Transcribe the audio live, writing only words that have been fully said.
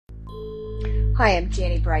Hi, I'm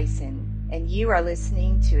Janie Bryson, and you are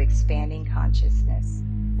listening to Expanding Consciousness.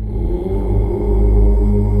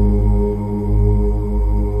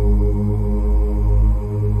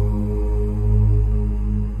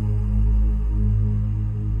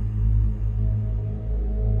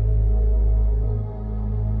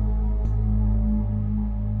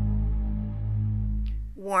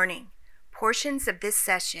 Warning: portions of this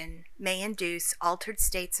session may induce altered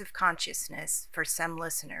states of consciousness for some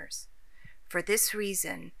listeners. For this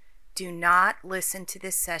reason, do not listen to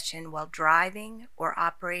this session while driving or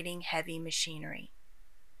operating heavy machinery.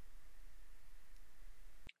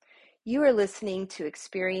 You are listening to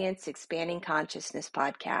Experience Expanding Consciousness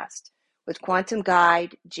podcast with quantum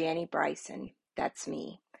guide Janie Bryson, that's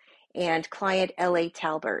me, and client L.A.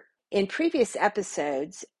 Talbert. In previous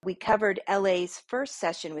episodes, we covered LA's first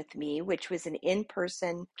session with me, which was an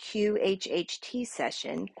in-person QHHT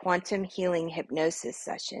session, quantum healing hypnosis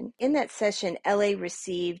session. In that session, LA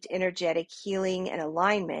received energetic healing and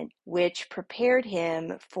alignment, which prepared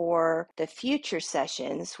him for the future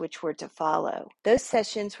sessions which were to follow. Those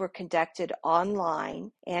sessions were conducted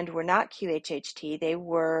online and were not QHHT. They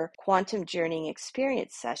were quantum journeying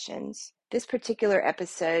experience sessions. This particular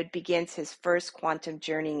episode begins his first quantum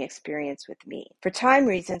journeying experience with me. For time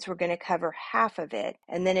reasons, we're going to cover half of it,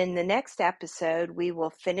 and then in the next episode, we will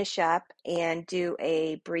finish up and do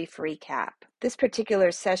a brief recap. This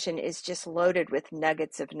particular session is just loaded with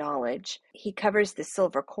nuggets of knowledge. He covers the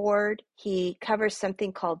silver cord. He covers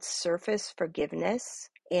something called surface forgiveness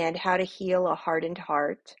and how to heal a hardened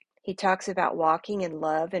heart. He talks about walking in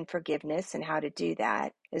love and forgiveness and how to do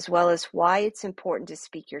that, as well as why it's important to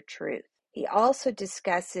speak your truth. He also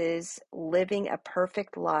discusses living a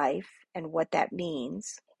perfect life and what that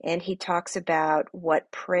means, and he talks about what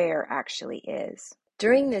prayer actually is.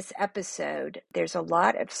 During this episode, there's a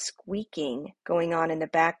lot of squeaking going on in the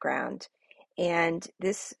background, and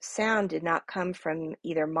this sound did not come from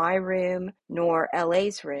either my room nor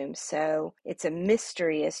LA's room, so it's a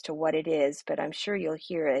mystery as to what it is, but I'm sure you'll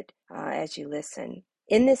hear it as you listen.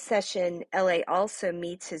 In this session, LA also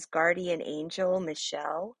meets his guardian angel,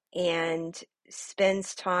 Michelle, and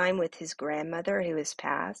spends time with his grandmother who has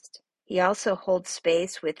passed. He also holds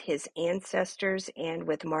space with his ancestors and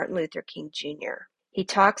with Martin Luther King Jr. He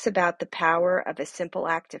talks about the power of a simple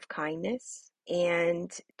act of kindness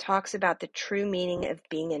and talks about the true meaning of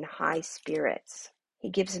being in high spirits. He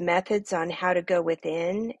gives methods on how to go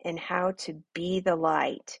within and how to be the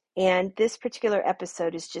light. And this particular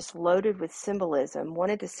episode is just loaded with symbolism. One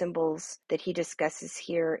of the symbols that he discusses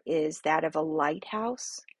here is that of a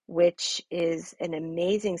lighthouse, which is an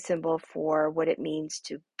amazing symbol for what it means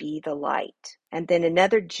to be the light. And then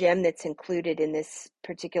another gem that's included in this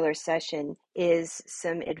particular session is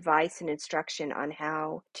some advice and instruction on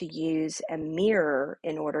how to use a mirror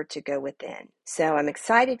in order to go within. So I'm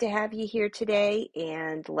excited to have you here today,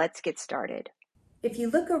 and let's get started. If you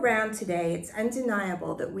look around today, it's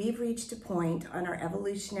undeniable that we've reached a point on our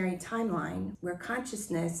evolutionary timeline where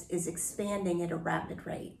consciousness is expanding at a rapid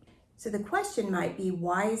rate. So the question might be,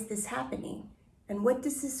 why is this happening? And what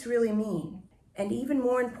does this really mean? And even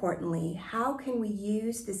more importantly, how can we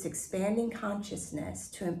use this expanding consciousness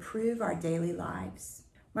to improve our daily lives?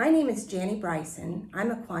 My name is Janie Bryson. I'm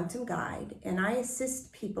a quantum guide, and I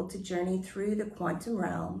assist people to journey through the quantum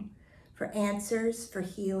realm for answers, for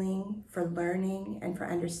healing, for learning, and for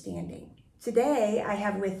understanding. Today, I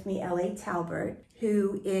have with me L.A. Talbert,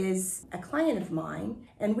 who is a client of mine,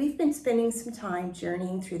 and we've been spending some time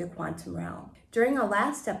journeying through the quantum realm. During our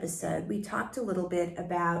last episode, we talked a little bit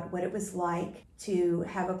about what it was like to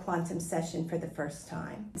have a quantum session for the first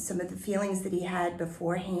time. Some of the feelings that he had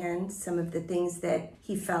beforehand, some of the things that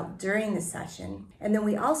he felt during the session, and then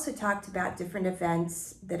we also talked about different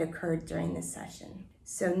events that occurred during the session.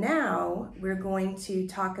 So now we're going to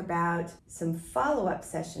talk about some follow-up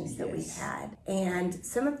sessions that we've had and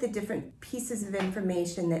some of the different pieces of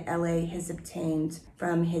information that LA has obtained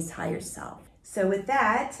from his higher self. So with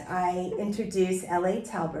that, I introduce L.A.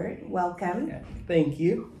 Talbert. Welcome. Thank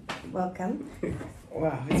you. Welcome.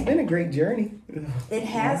 Wow, it's been a great journey. It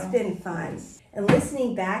has been fun. And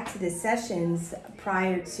listening back to the sessions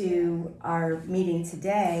prior to our meeting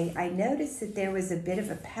today, I noticed that there was a bit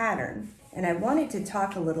of a pattern. And I wanted to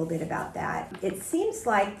talk a little bit about that. It seems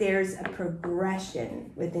like there's a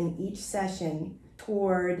progression within each session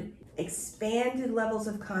toward expanded levels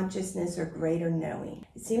of consciousness or greater knowing.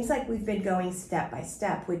 It seems like we've been going step by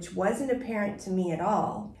step, which wasn't apparent to me at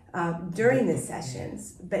all during the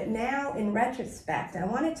sessions. But now, in retrospect, I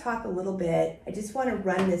want to talk a little bit. I just want to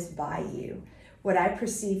run this by you. What I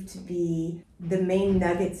perceive to be the main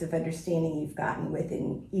nuggets of understanding you've gotten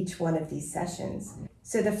within each one of these sessions.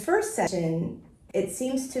 So the first session It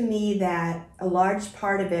seems to me that a large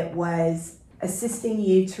part of it was assisting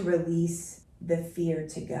you to release the fear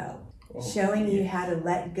to go, showing you how to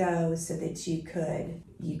let go so that you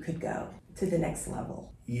could go to the next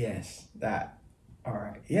level. Yes, that. All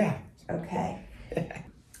right. Yeah. Okay.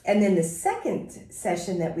 And then the second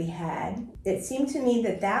session that we had, it seemed to me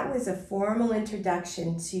that that was a formal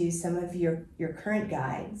introduction to some of your current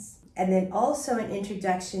guides, and then also an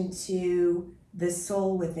introduction to the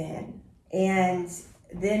soul within. And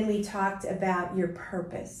then we talked about your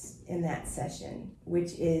purpose in that session,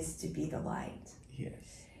 which is to be the light. Yes.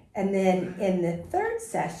 And then in the third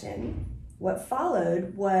session, what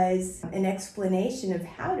followed was an explanation of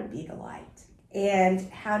how to be the light and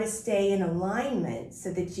how to stay in alignment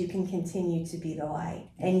so that you can continue to be the light.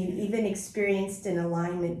 And you even experienced an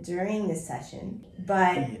alignment during the session,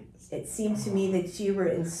 but it seemed to me that you were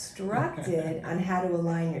instructed on how to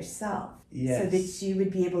align yourself so that you would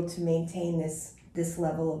be able to maintain this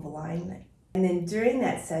level of alignment. And then during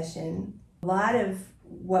that session, a lot of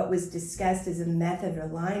what was discussed as a method of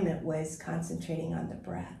alignment was concentrating on the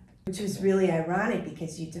breath, which was really ironic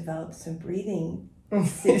because you developed some breathing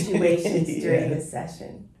situations during the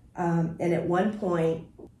session. And at one point,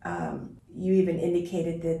 you even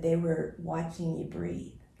indicated that they were watching you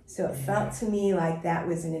breathe. So it felt to me like that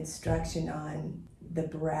was an instruction on the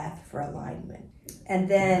breath for alignment. And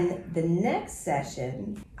then the next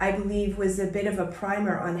session, I believe, was a bit of a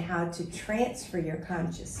primer on how to transfer your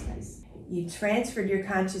consciousness. You transferred your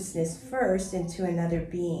consciousness first into another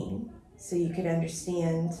being so you could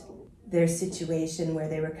understand their situation, where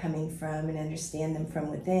they were coming from, and understand them from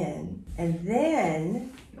within. And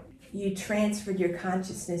then you transferred your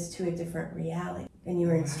consciousness to a different reality, and you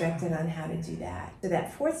were instructed on how to do that. So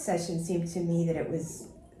that fourth session seemed to me that it was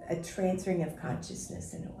a transferring of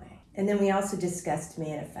consciousness in a way. And then we also discussed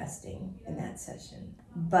manifesting in that session.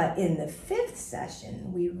 But in the fifth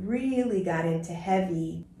session, we really got into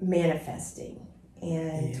heavy manifesting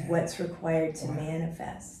and what's required to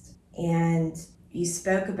manifest. And you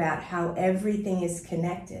spoke about how everything is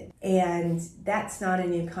connected. And that's not a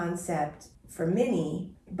new concept for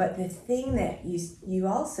many, but the thing that you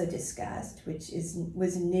also discussed, which was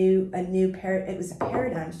it was a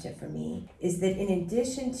paradigm shift for me, is that in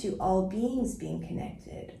addition to all beings being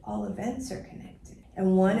connected, all events are connected.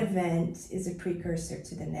 And one event is a precursor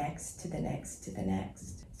to the next, to the next, to the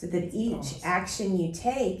next. So that each action you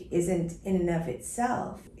take isn't in and of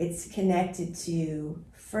itself. It's connected to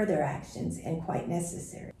further actions and quite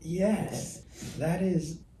necessary. Yes, that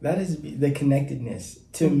is the connectedness.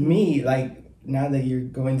 To me, like, now that you're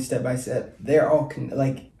going step by step, they're all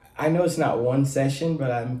like, I know it's not one session,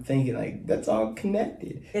 but I'm thinking like that's all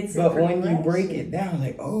connected. But when you break it down,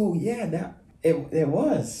 like, oh yeah, that it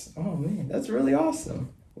was. Oh man, that's really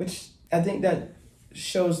awesome. Which I think that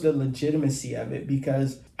shows the legitimacy of it,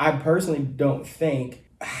 because I personally don't think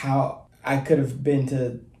how I could have been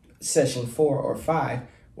to session 4 or 5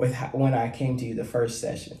 when I came to you the first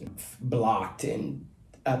session, blocked and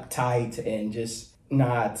uptight and just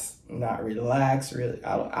not relaxed, really.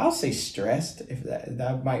 I'll say stressed, if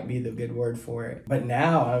that might be the good word for it. But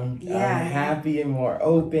now I'm happy and more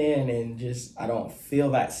open, and just I don't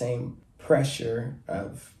feel that same pressure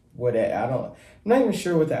of I'm not even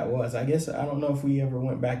sure what that was. I guess I don't know if we ever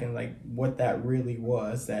went back and like what that really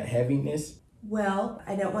was, that heaviness. Well,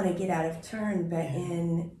 I don't want to get out of turn, but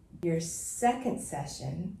in your second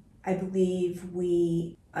session, I believe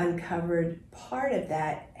we uncovered part of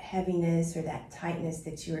that heaviness or that tightness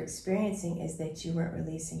that you were experiencing is that you weren't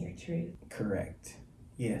releasing your truth. Correct.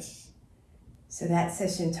 Yes. So that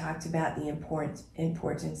session talked about the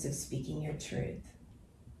importance of speaking your truth.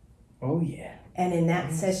 Oh, yeah. And in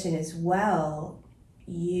that session as well,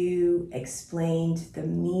 you explained the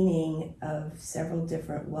meaning of several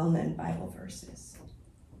different well-known Bible verses.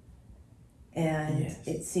 And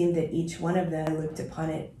it seemed that each one of them looked upon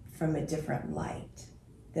it from a different light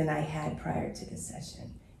than I had prior to the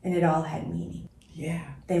session. And it all had meaning.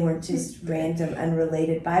 Yeah. They weren't just random,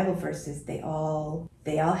 unrelated Bible verses. They all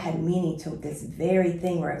had meaning to this very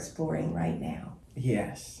thing we're exploring right now.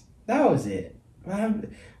 Yes. That was it. I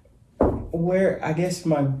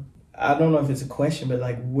don't know if it's a question, but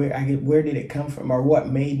like where did it come from, or what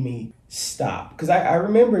made me stop? Because I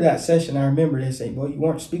remember that session. I remember they saying, well, you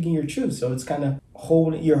weren't speaking your truth, so it's kind of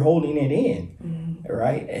you're holding it in,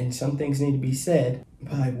 right? And some things need to be said.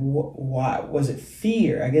 But like, why was it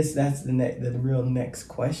fear? I guess that's the real next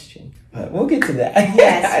question. But we'll get to that.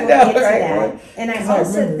 Yes, we'll get to that. And I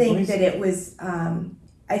also think that it was.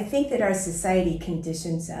 I think that our society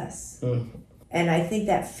conditions us. Mm-hmm. And I think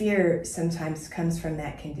that fear sometimes comes from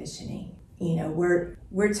that conditioning. You know, we're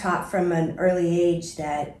taught from an early age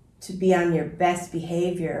that to be on your best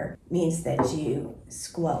behavior means that you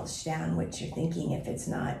squelch down what you're thinking if it's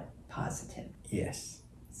not positive. Yes.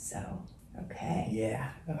 So, okay.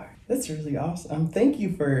 Yeah. All right. That's really awesome. Thank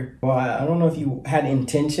you for, well, I don't know if you had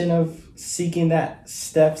intention of seeking that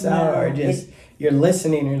steps out, or just you're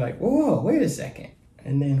listening and you're like, whoa, wait a second.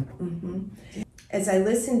 And then. As I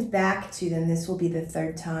listened back to them, this will be the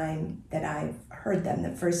third time that I've heard them.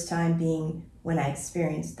 The first time being when I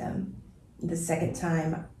experienced them. The second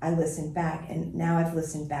time I listened back, and now I've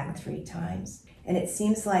listened back 3 times. And it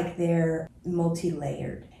seems like they're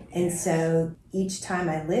multi-layered. And so each time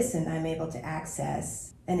I listen, I'm able to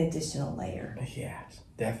access an additional layer. Yes,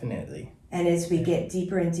 definitely. And as we get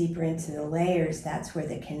deeper and deeper into the layers, that's where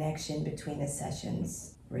the connection between the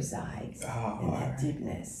sessions resides, in that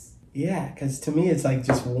deepness. Yeah, because to me, it's like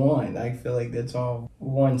just one. I feel like that's all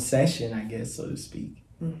one session, I guess, so to speak.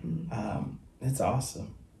 That's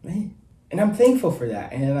awesome, man. And I'm thankful for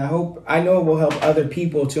that. And I know it will help other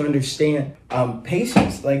people to understand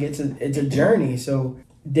patience. Like it's a journey. So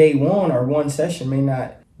day one or one session may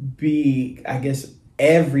not be, I guess,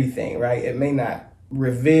 everything, right? It may not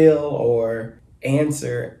reveal or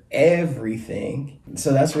answer everything.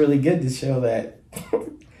 So that's really good to show that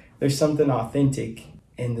there's something authentic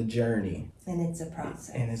in the journey. And it's a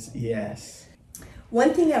process. Yes.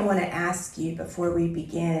 One thing I want to ask you before we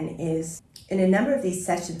begin is, in a number of these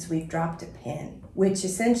sessions, we've dropped a pin, which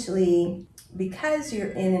essentially, because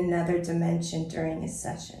you're in another dimension during a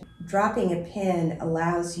session, dropping a pin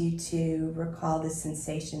allows you to recall the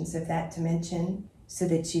sensations of that dimension so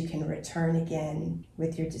that you can return again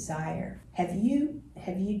with your desire. Have you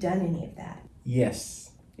done any of that?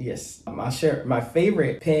 Yes. I'll share my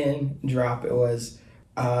favorite pin drop. It was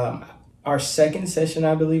our second session,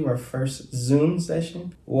 I believe, our first Zoom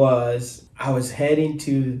session, was I was heading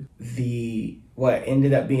to what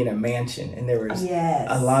ended up being a mansion, and there was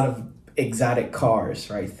a lot of exotic cars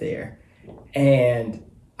right there. And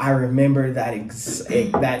I remember that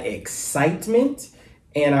excitement,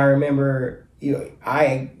 and I remember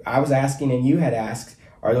I was asking, and you had asked,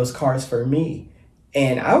 are those cars for me?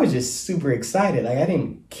 And I was just super excited. Like, I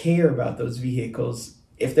didn't care about those vehicles,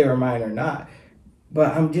 if they were mine or not.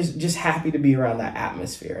 But I'm just happy to be around that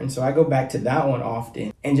atmosphere. And so I go back to that one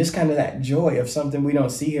often. And just kind of that joy of something we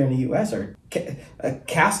don't see here in the U.S. or a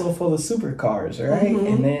castle full of supercars, right?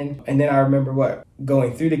 And then I remember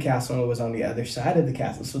going through the castle, and it was on the other side of the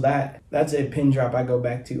castle. So that's a pin drop I go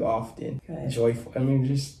back to often. Good. Joyful. I mean,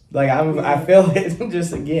 just like I feel it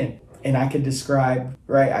just again. And I could describe,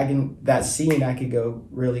 right? That scene I could go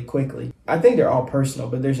really quickly. I think they're all personal,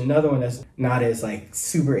 but there's another one that's not as like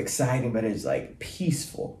super exciting, but it's like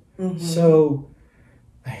peaceful. So,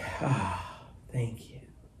 thank you.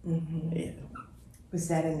 Yeah. Was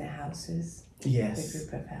that in the houses? Yes. The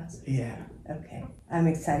group of houses? Yeah. Okay. I'm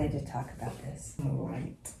excited to talk about this. All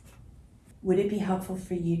right. Would it be helpful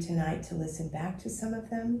for you tonight to listen back to some of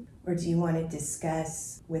them? Or do you want to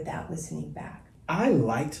discuss without listening back? I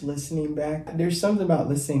liked listening back. There's something about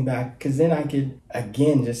listening back, because then I could,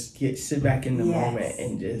 again, just sit back in the moment,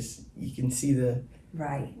 and you can see the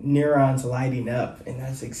neurons lighting up. And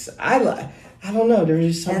that's I don't know,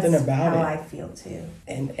 there's just something about it. That's how I feel too.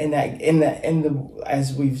 And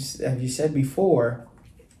as you said before,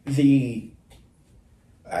 I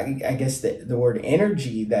guess the word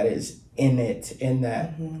energy that is in it, in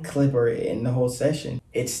that clip or in the whole session,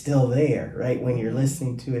 it's still there, right? When you're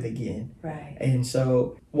listening to it again. Right. And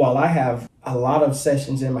so while I have a lot of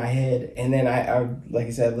sessions in my head, and then I like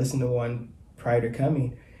I said, listened to one prior to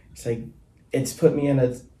coming, it's like, it's put me in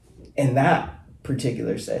that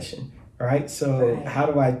particular session, right? So how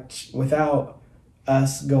do I, without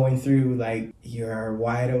us going through like, you're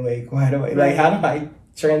wide awake, like how do I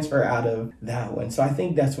transfer out of that one? So I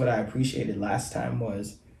think that's what I appreciated last time,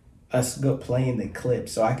 was us playing the clip,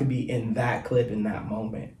 so I could be in that clip in that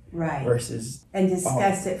moment, versus and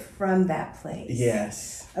discuss it from that place.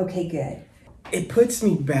 Yes. Okay, good. It puts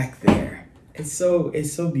me back there. It's so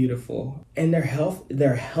beautiful, and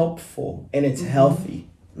they're helpful, and it's healthy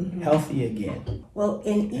again. Well,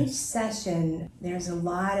 in each session, there's a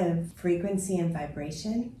lot of frequency and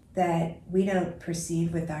vibration that we don't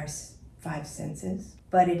perceive with our 5 senses,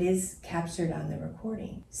 but it is captured on the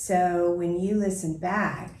recording. So when you listen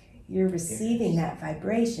back, you're receiving that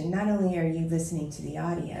vibration. Not only are you listening to the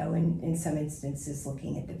audio, and in some instances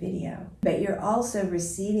looking at the video, but you're also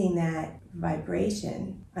receiving that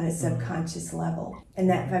vibration on a subconscious level. And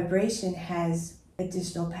that vibration has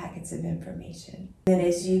additional packets of information. And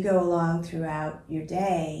as you go along throughout your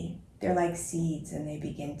day, they're like seeds, and they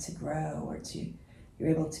begin to grow, or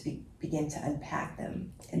you're able to begin to unpack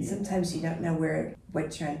them. And sometimes you don't know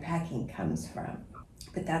what you're unpacking comes from.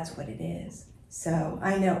 but that's what it is. So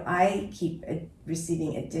I know I keep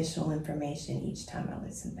receiving additional information each time I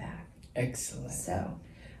listen back. Excellent. So,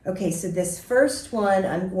 okay, so this first one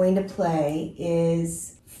I'm going to play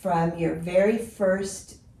is from your very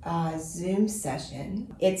first Zoom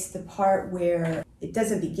session. It's the part where it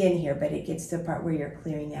doesn't begin here, but it gets to the part where you're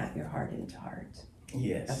clearing out your hardened heart.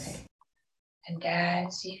 Yes. Okay. And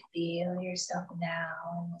as you feel yourself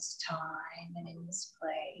now in this time and in this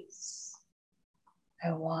place,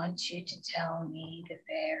 I want you to tell me the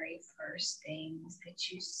very first things that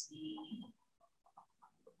you see,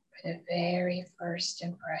 or the very first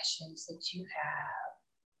impressions that you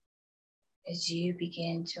have as you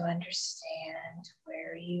begin to understand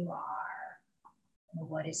where you are and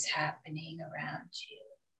what is happening around you.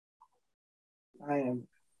 I am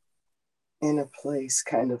in a place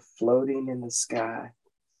kind of floating in the sky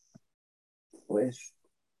with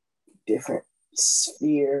different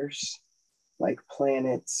spheres like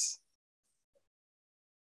planets.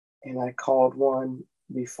 And I called one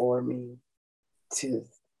before me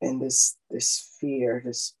and this sphere,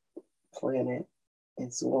 this planet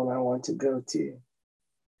is the one I want to go to.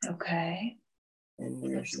 Okay,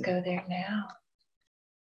 And let's go there now.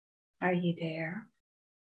 Are you there?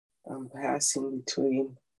 I'm passing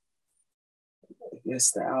between, I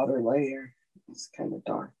guess, the outer layer. It's kind of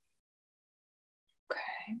dark.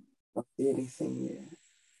 Okay. Don't see anything yet.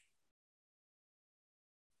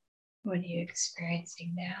 What are you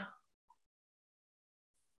experiencing now?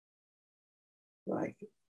 Like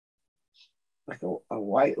a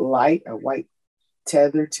white light, a white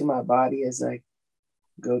tether to my body as I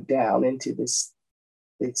go down into this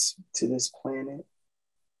planet.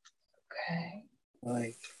 Okay.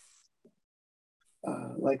 Like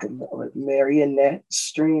a marionette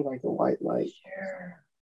string, like a white light. Sure.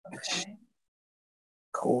 Okay.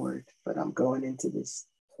 Cord, but I'm going into this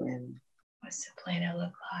planet. What's the planet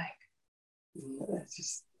look like? That's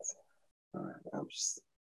just,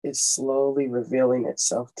 it's slowly revealing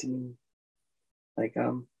itself to me. Like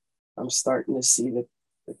I'm starting to see the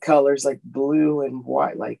colors like blue and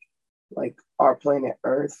white, like our planet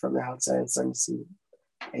Earth from the outside. I'm starting to see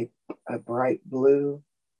a bright blue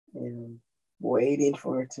and waiting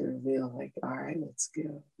for it to reveal. Like, all right, let's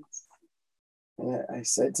go. And I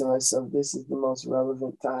said to myself, this is the most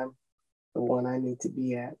relevant time, the one I need to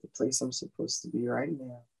be at, the place I'm supposed to be right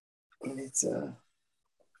now. And it's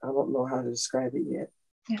I don't know how to describe it yet.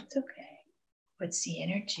 That's okay. What's the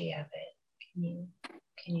energy of it? Can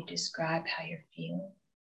you describe how you're feeling?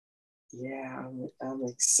 Yeah, I'm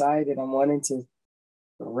excited. I'm wanting to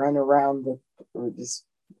run around just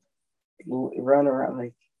run around.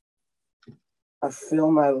 Like I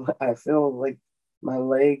feel like my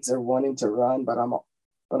legs are wanting to run, but I'm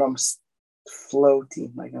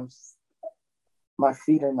floating. Like my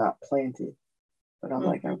feet are not planted, but I'm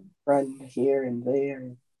like I'm running here and there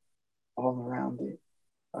and all around it.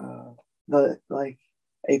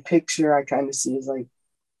 A picture I kind of see is like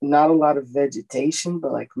not a lot of vegetation,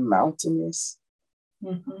 but like mountainous.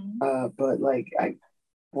 But like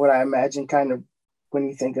what I imagine kind of when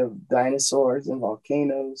you think of dinosaurs and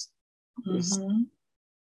volcanoes.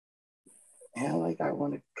 Yeah, like I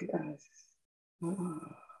want to,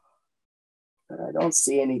 but I don't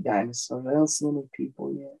see any dinosaurs. I don't see any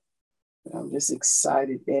people yet. But I'm just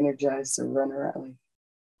excited, energized to run around.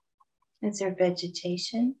 Is there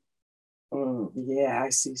vegetation? Yeah, I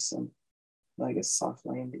see some, like a soft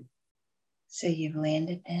landing. So you've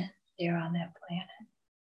landed there on that planet?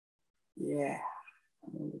 Yeah.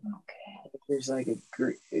 Okay. There's like a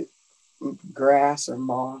grass or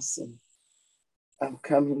moss, and I'm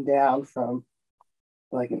coming down from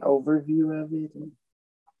like an overview of it, and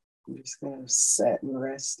I'm just gonna sit and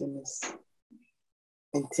rest in this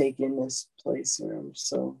and take in this place where I'm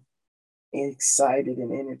so excited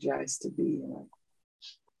and energized to be.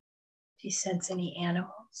 Do you sense any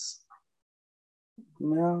animals?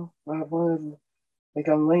 No, I want to, like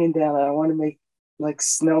I'm laying down and I want to make like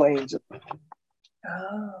snow angels.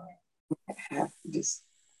 Oh. Just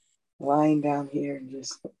lying down here and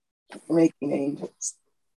just making angels.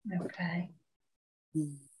 Okay.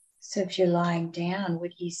 So if you're lying down,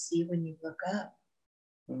 what do you see when you look up?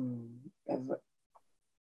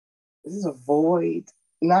 This is a void,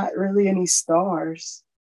 not really any stars,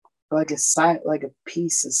 like a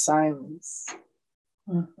piece of silence.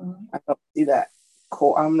 I don't see that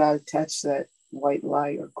cord. I'm not attached to that white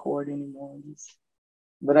light or cord anymore.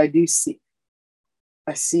 But I do see.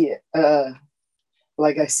 I see it.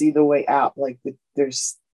 Like I see the way out. Like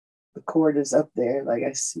there's the cord is up there. Like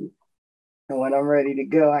I see, and when I'm ready to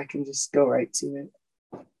go, I can just go right to it.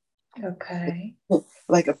 Okay.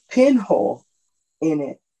 Like a pinhole in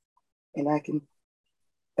it, and I can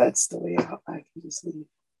that's the way I can just leave.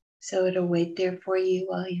 So it'll wait there for you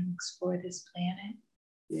while you explore this planet?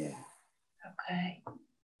 Yeah. Okay.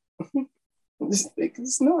 Just think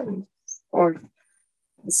it's noise. Or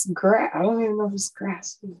it's grass. I don't even know if it's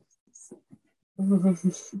grass.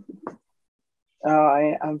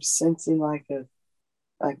 I'm sensing like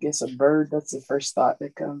I guess a bird. That's the first thought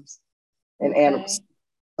that comes. And Okay. animals.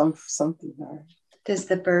 Something. Does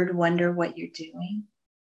the bird wonder what you're doing?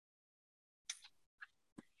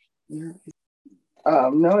 Yeah.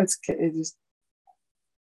 No, it just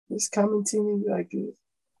it's coming to me like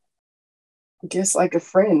I guess like a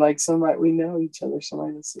friend, like somebody we know each other,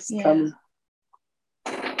 somebody that's just coming.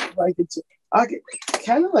 Like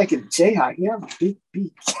kind of like a jayhawk. You have a big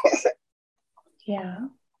beak. Yeah.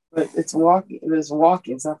 But it's walking.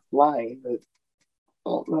 It's not flying. But I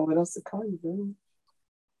don't know what else to call you, baby.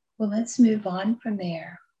 Well, let's move on from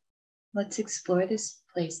there. Let's explore this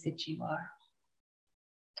place that you are.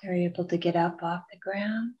 Are you able to get up off the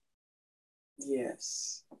ground?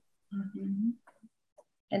 Yes. Mm-hmm.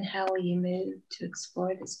 And how will you move to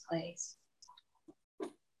explore this place?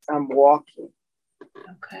 I'm walking.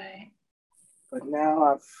 Okay. But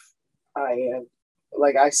now I am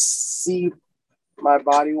like I see my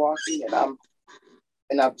body walking, and I'm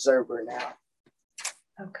an observer now.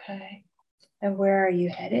 Okay. And where are you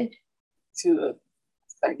headed? To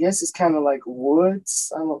I guess it's kind of like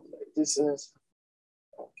woods. I don't know. This is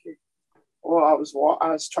okay. Well, I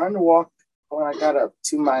was trying to walk when I got up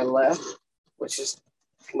to my left, which is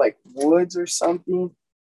like woods or something.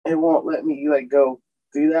 It won't let me like go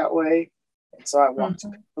through that way, and so I walked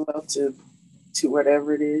parallel to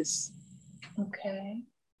whatever it is. Okay.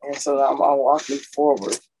 And so I'm walking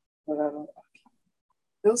forward, but I don't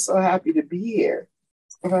feel so happy to be here.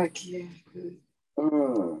 I'm like, yeah.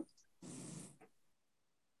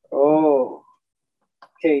 Oh,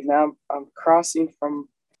 okay. Now I'm crossing from.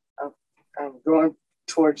 I'm going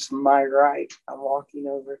towards my right. I'm walking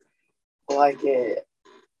over like an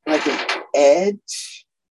edge,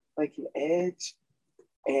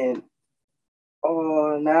 and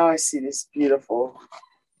oh, now I see this beautiful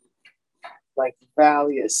like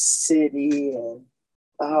valley, a city, and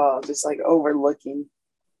just like overlooking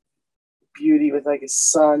beauty with like a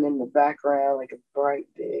sun in the background, like a bright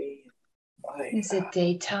day. Like, Is it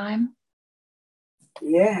daytime?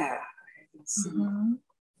 yeah, I can see. Mm-hmm.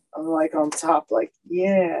 I'm like on top, like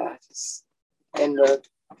yeah, just and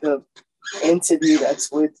the entity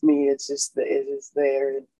that's with me, it is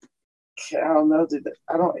there. I don't know,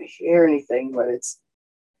 I don't hear anything, but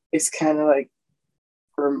it's kind of like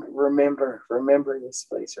remember this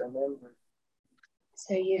place, remember.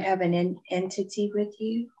 So you have an entity with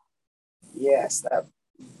you? Yes, that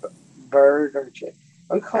bird or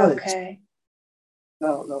I call it. Okay. I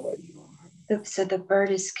don't know what you are. So the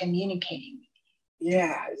bird is communicating.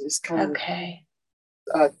 Yeah, it's just kind Okay.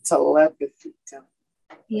 of telepathy.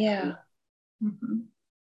 Yeah. Mm-hmm.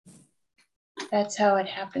 That's how it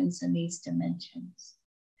happens in these dimensions.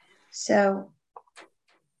 So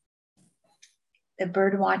the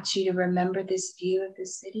bird wants you to remember this view of the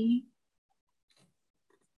city?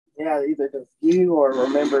 Yeah, either the view or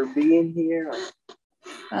remember being here.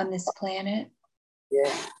 On this planet?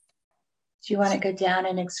 Yeah. Do you want to go down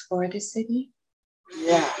and explore the city?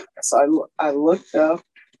 Yeah. So I looked up.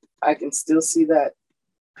 I can still see that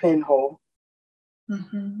pinhole.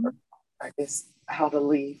 Mm-hmm. I guess how to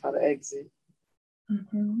leave, how to exit.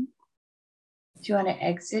 Mm-hmm. Do you want to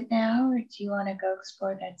exit now, or do you want to go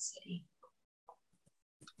explore that city?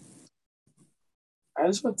 I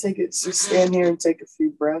just want to just stand here and take a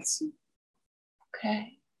few breaths.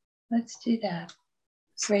 Okay, let's do that.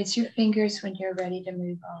 Raise your fingers when you're ready to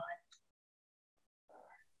move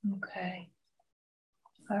on. Okay.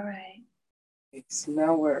 All right. So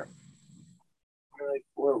now we're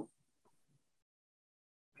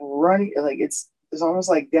running, like it's almost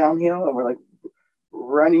like downhill, and we're like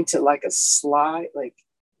running to like a slide, like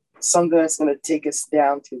something that's gonna take us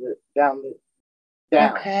down.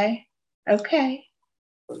 Okay. Okay.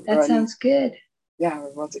 That sounds good. Yeah,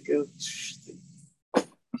 we're about to go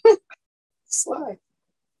slide.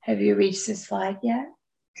 Have you reached the slide yet?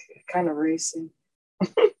 Kind of racing.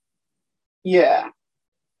 Yeah.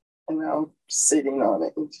 And now I'm sitting on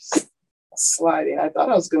it and just sliding. I thought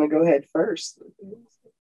I was gonna go head first.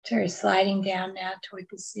 So you're sliding down now toward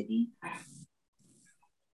the city?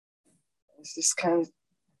 It's just kind of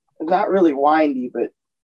not really windy, but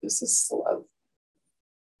this is slow.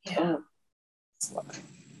 Yeah. Slow.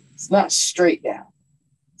 It's not straight down.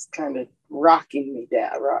 It's kind of rocking me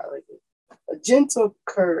down, like a gentle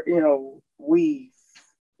curve, weave.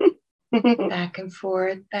 Back and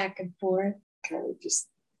forth, back and forth. Kind of just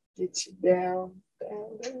get you down.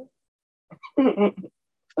 down there.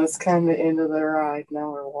 That's kind of the end of the ride.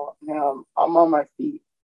 Now we're walking. Now I'm on my feet.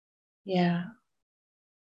 Yeah.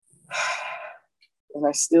 And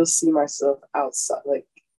I still see myself outside. Like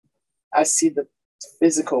I see the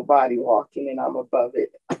physical body walking and I'm above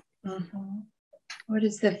it. Mm-hmm. What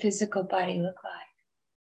does the physical body look like?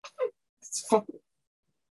 It's funny.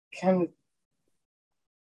 Kind of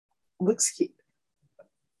looks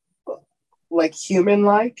like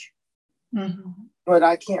human-like, but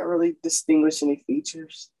I can't really distinguish any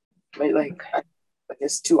features. Like Okay. I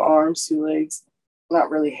guess 2 arms, 2 legs. Not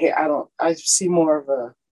really hair. I see more of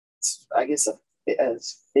a, I guess a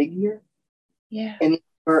figure. Yeah. And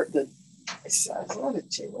it's not a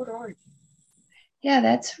chick. What are you? Yeah,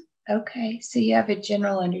 that's okay. So you have a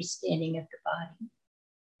general understanding of the body.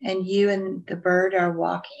 And you and the bird are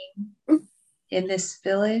walking in this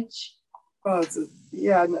village? Oh,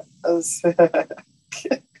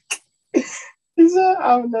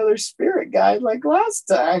 I'm another spirit guide like last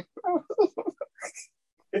time.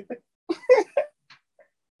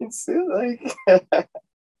 It's like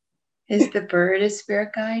Is the bird a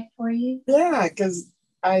spirit guide for you? yeah, because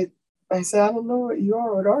I said, I don't know what you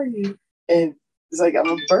are. What are you? And it's like, I'm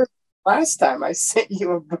a bird. Last time I sent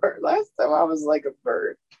you a bird. Last time I was like a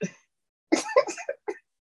bird.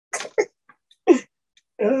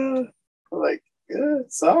 Like,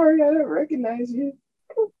 sorry, I don't recognize you.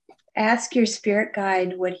 Ask your spirit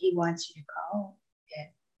guide what he wants you to call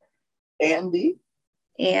it. Andy?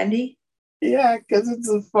 Andy? Yeah, because it's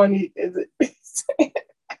a funny,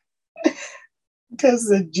 because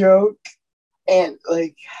the joke and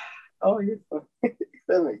like, oh, you're funny.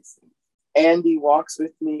 That makes sense. Andy walks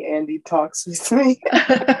with me. Andy talks with me.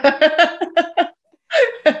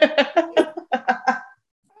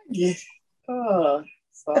 Yeah. Oh,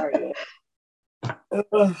 sorry.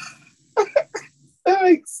 That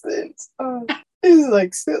makes sense. He's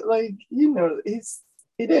like,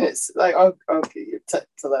 he didn't like. Oh, okay, you're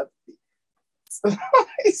telepathy. So,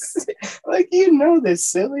 like, this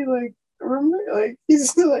silly. Like, remember, like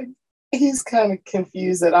he's kind of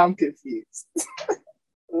confused that I'm confused.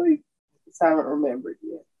 Like, I haven't remembered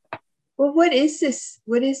yet. Well, what is this?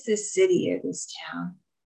 What is this city or this town?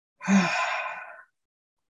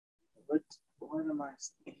 What am I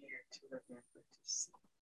here to remember to see?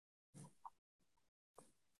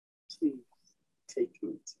 Please take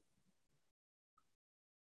me to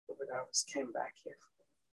what I came back here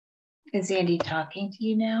for. Is Andy talking to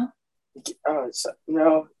you now? Oh,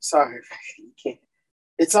 no, sorry, you can't.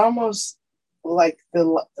 It's almost like the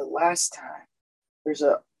last time. There's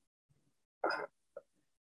an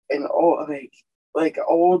old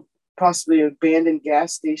old possibly abandoned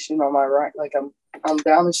gas station on my right. Like I'm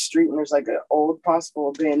down the street and there's like an old possible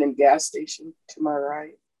abandoned gas station to my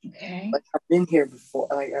right. Okay. Like I've been here before.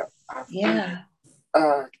 Like Yeah.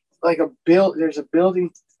 like there's a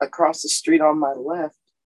building across the street on my left.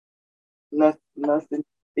 Nothing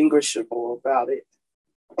distinguishable about it.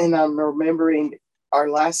 And I'm remembering our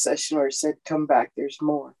last session where it said, "Come back, there's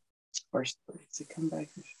more." Or it said, "Come back."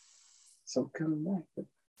 So I'm coming back.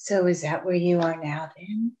 So is that where you are now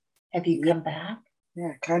then? Have you come back?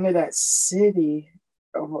 Yeah, kind of that city.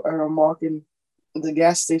 Or I'm walking, the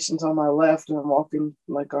gas station's on my left, and I'm walking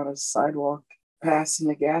like on a sidewalk passing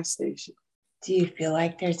the gas station. Do you feel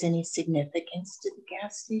like there's any significance to the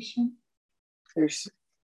gas station? There's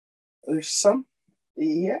some,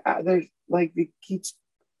 there's like it keeps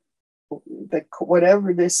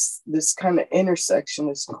whatever this kind of intersection,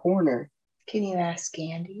 this corner. Can you ask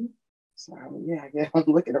Andy? So yeah, I'm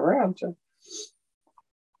looking around.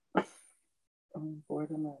 Boy, I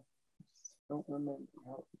don't remember.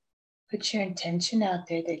 Put your intention out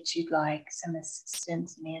there that you'd like some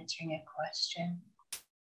assistance in answering a question.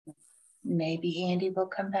 Maybe Andy will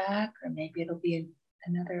come back, or maybe it'll be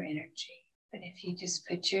another energy. But if you just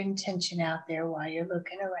put your intention out there while you're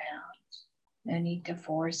looking around, no need to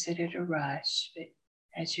force it or to rush, but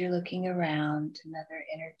as you're looking around, another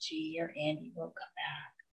energy or Andy will come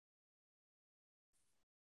back.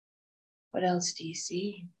 What else do you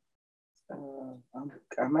see?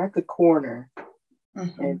 I'm at the corner,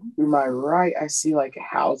 and to my right, I see like a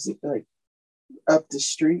house, like up the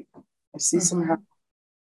street. I see some house.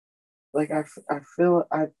 Like I feel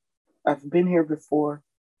I've been here before.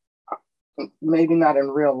 Maybe not in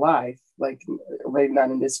real life, like maybe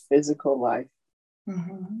not in this physical life,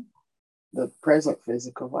 the present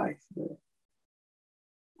physical life,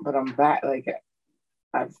 but I'm back. Like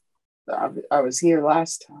I was here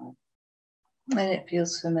last time. And it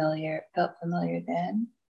feels familiar. It felt familiar then.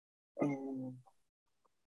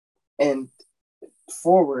 And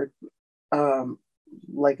forward,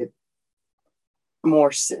 like a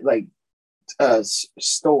more like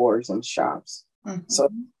stores and shops. So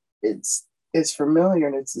it's familiar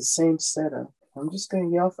and it's the same setup. I'm just gonna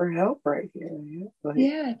yell for help right here.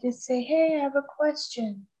 Yeah, just say, hey, I have a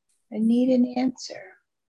question. I need an answer.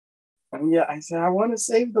 And yeah, I said, I want to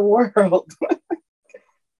save the world.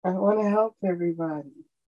 I want to help everybody.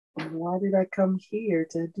 And why did I come here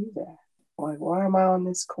to do that? Like, why am I on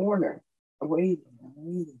this corner waiting? I'm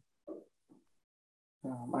waiting.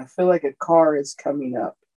 I feel like a car is coming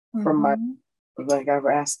up from my, like I've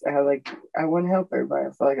asked, I want to help everybody.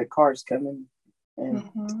 I feel like a car is coming and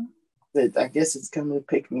that I guess it's coming to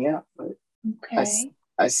pick me up, but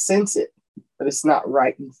I sense it, but it's not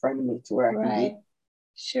right in front of me to where I can be.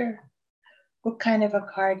 Sure. What kind of a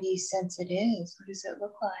car do you sense it is? What does it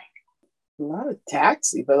look like? Not a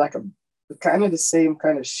taxi, but like a kind of the same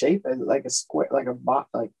kind of shape as like a square, like a box.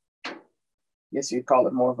 Like I guess you'd call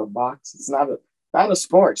it more of a box. It's not a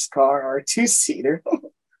sports car or a 2-seater.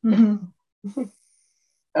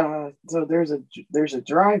 So there's a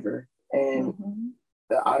driver, and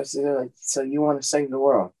obviously they're like, so you want to save the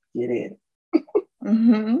world? Get in.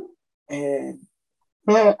 And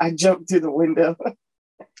I jumped through the window.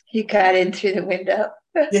 You got in through the window.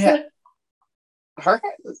 Yeah. All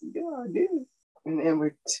right, let's go, dude. And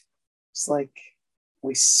then it's like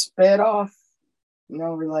we sped off.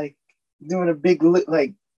 We're like doing a big loop,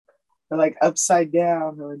 like we're like upside down,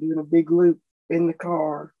 and we're doing a big loop in the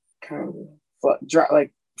car, kind of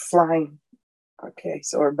like flying. Okay,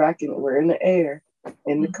 so we're in the air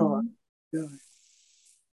in the car. Good.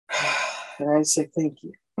 And I say thank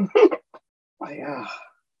you. Like,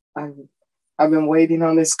 I've been waiting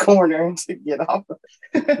on this corner to get off of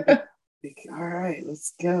it. All right,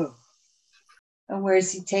 let's go. And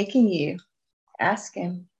where's he taking you? Ask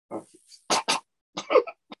him.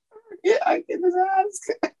 Yeah, I can just ask.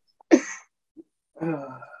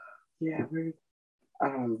 Yeah, we're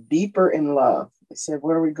deeper in love. I said,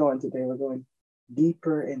 where are we going today? We're going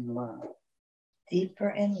deeper in love. Deeper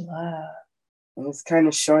in love. And it's kind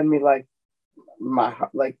of showing me like my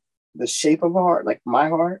heart, like the shape of a heart, like my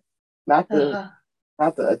heart, not the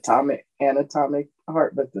anatomic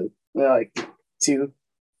heart, but the like two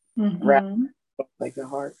wrap like the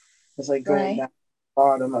heart. It's like going down the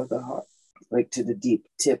bottom of the heart, like to the deep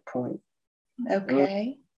tip point.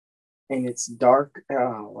 Okay. And it's dark.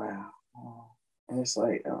 Oh wow. Oh. And it's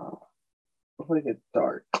like like a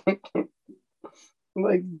dark,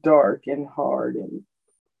 like dark and hard and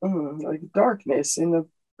like darkness and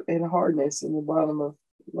hardness in the bottom of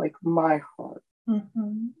like my heart.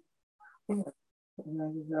 Yeah.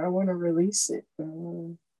 And I want to release it.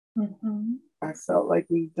 I felt like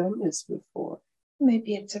we've done this before.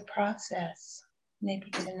 Maybe it's a process.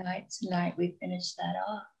 Maybe tonight's the night we finish that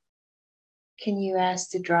off. Can you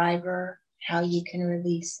ask the driver how you can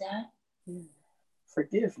release that? Yeah.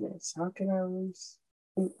 Forgiveness. How can I release?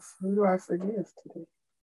 Who do I forgive today?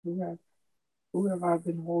 Who have I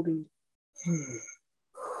been holding?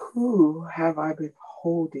 Who have I been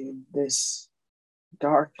holding this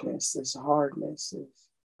darkness, this hardness, this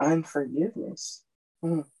unforgiveness?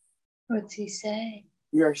 What's he say?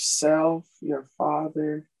 Yourself, your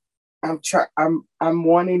father. I'm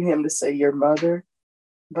wanting him to say your mother,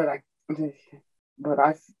 but I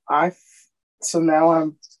so now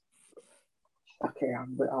I'm okay.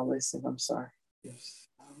 I'll listen. I'm sorry.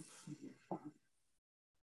 Yourself, your father.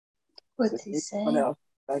 What's he saying? What else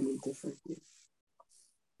I need to forgive?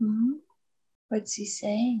 What's he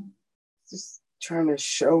saying? Just trying to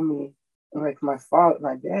show me, like my father,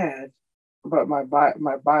 my dad, but my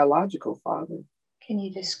biological father. Can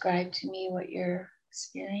you describe to me what you're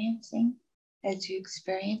experiencing as you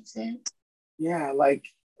experience it? Yeah, like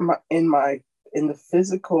in the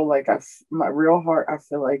physical, like my real heart, I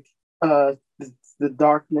feel like the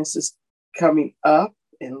darkness is coming up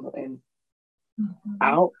and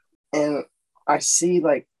out, and I see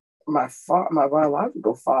like my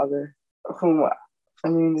biological father, whom I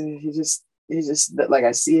mean, he just like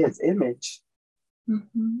I see his image,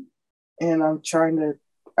 and I'm trying to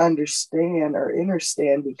understand or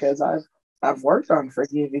understand because I've worked on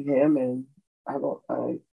forgiving him, and I don't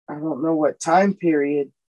know what time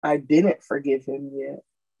period I didn't forgive him yet.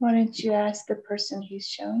 Why don't you ask the person who's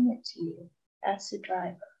showing it to you? Ask the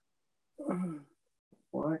driver.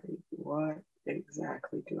 What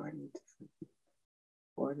exactly do I need to forgive?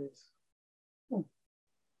 What is?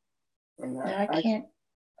 And I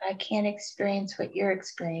can't experience what you're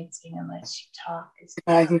experiencing unless you talk.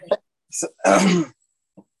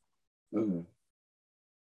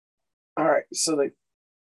 All right, so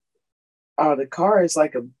the car is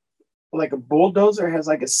like a bulldozer, has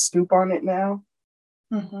like a scoop on it now,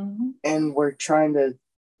 and we're trying to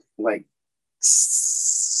like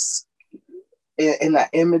in that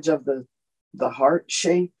image of the heart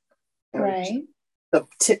shape, and Right.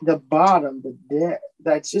 the bottom, the depth,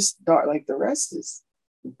 that's just dark. Like the rest is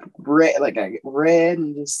red, like red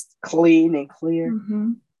and just clean and clear.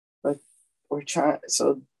 Mm-hmm. But we're trying.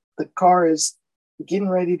 So the car is getting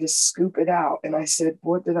ready to scoop it out, and I said,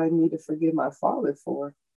 "What did I need to forgive my father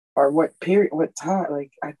for, or what period, what time?"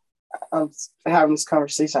 Like I'm having this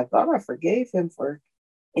conversation. I thought I forgave him for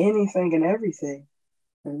anything and everything,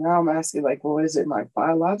 and now I'm asking, like, well, is it my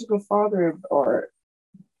biological father, or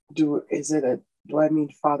do I mean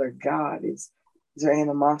Father God? Is there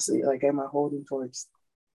animosity? Like, am I holding towards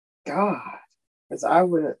God? Because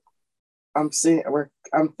I'm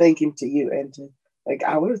thinking to you, and to, like,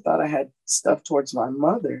 I would have thought I had stuff towards my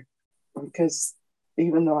mother, because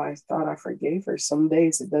even though I thought I forgave her, some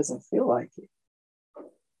days it doesn't feel like it.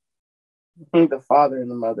 The father and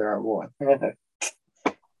the mother are one.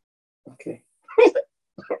 Okay.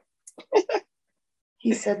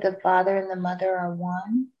 He said the father and the mother are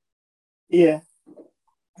one. Yeah.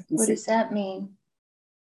 What does that mean?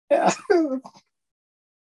 Yeah.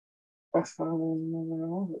 My father and mother are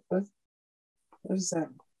one. What is that?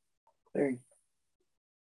 He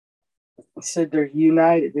said they're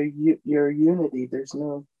united. You're unity. There is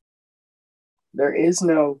no. They're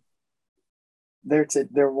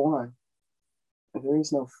one. There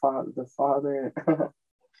is no father. The father,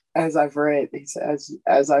 as I've read, he says,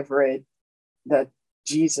 as I've read that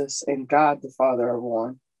Jesus and God the Father are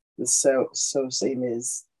one. The same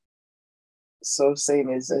is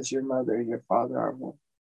as your mother and your father are one,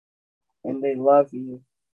 and they love you.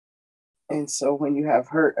 And so when you have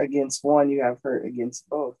hurt against one, you have hurt against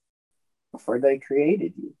both, for they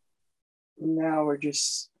created you. And now we're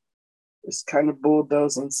just kind of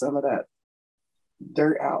bulldozing some of that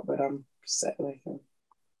dirt out, but I'm set like him.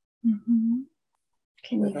 Mm-hmm.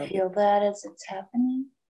 Can you feel that as it's happening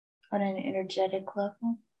on an energetic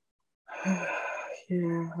level?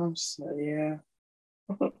 Yeah, I'm so, yeah.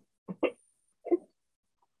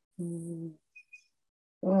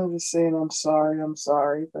 I'm just saying I'm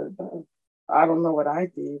sorry, but I don't know what I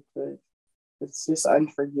did, but it's just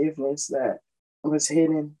unforgiveness that was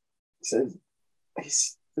hidden. It says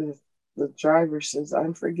the driver says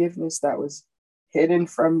unforgiveness that was hidden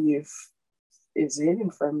from you is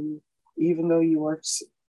hidden from you, even though you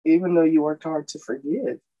worked hard to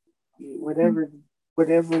forgive. Whatever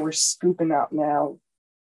we're scooping out now,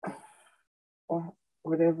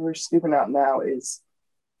 is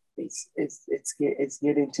it's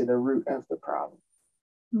getting to the root of the problem.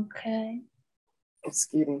 Okay. It's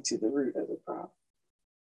getting to the root of the problem.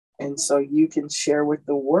 And so you can share with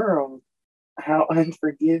the world how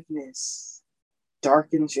unforgiveness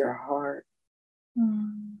darkens your heart.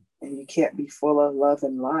 Mm. And you can't be full of love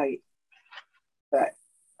and light. That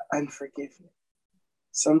unforgiveness.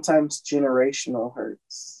 Sometimes generational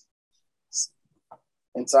hurts.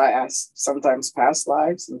 And so I asked, sometimes past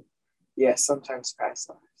lives, and yes, sometimes past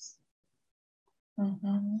lives.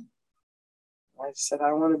 Mm-hmm. I said,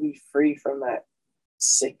 I want to be free from that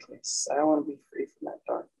sickness. I want to be free from that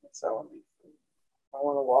darkness. I want to be free. I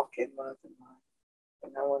want to walk in love and light.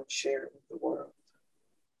 And I want to share it with the world.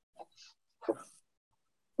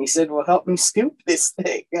 He said, well, help me scoop this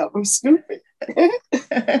thing. Help me scoop it.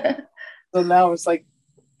 So now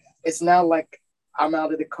it's now like I'm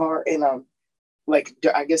out of the car and I'm like,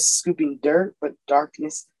 I guess, scooping dirt, but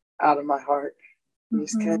darkness out of my heart. Mm-hmm.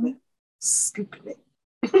 Just kind of scooping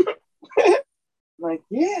it. Like,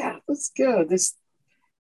 yeah, let's go.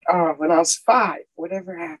 When I was 5,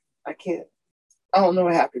 whatever happened, I don't know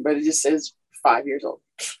what happened, but it just says 5 years old.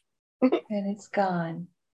 And it's gone.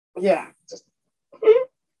 Yeah.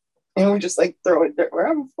 And we're just like throwing dirt where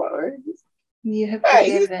I'm from. Right? You have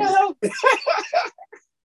forgiven.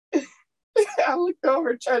 I looked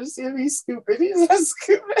over trying to see if he's scooping. He's not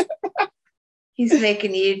scooping. He's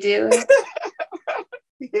making you do it.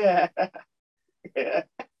 Yeah.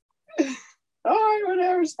 All right,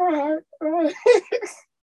 whatever, sweetheart.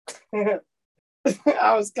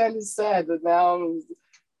 I was kind of sad, but now I'm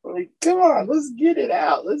like, come on, let's get it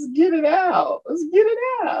out. Let's get it out.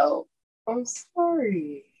 I'm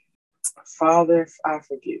sorry. Father, I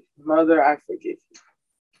forgive you. Mother, I forgive you.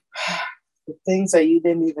 The things that you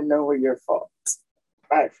didn't even know were your fault,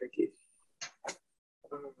 I forgive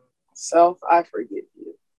you. Self, I forgive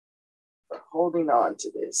you for holding on to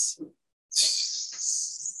this.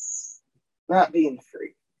 Not being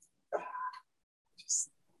free.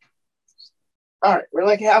 All right, we're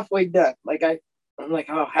like halfway done. I'm like,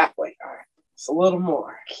 oh, halfway. All right, it's a little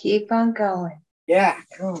more. Keep on going. Yeah,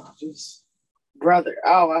 come on, just brother.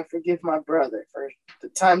 Oh, I forgive my brother for the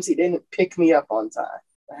times he didn't pick me up on time.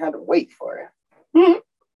 I had to wait for him.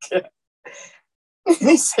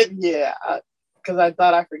 He said, yeah, because I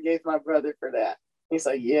thought I forgave my brother for that. He's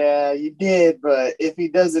like, yeah, you did, but if he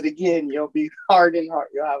does it again, you'll be hardened heart.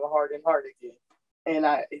 You'll have a hardened heart again. And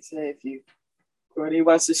he said, what he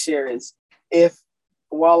wants to share is, if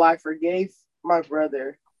while I forgave my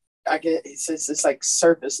brother, he says it's like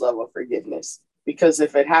surface level forgiveness, because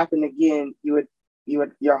if it happened again, your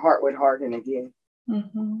heart would harden again.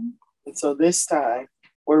 Mm-hmm. And so this time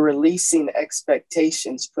we're releasing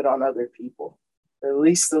expectations put on other people.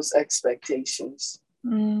 Release those expectations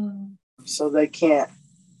so they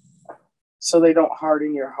don't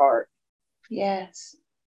harden your heart. Yes.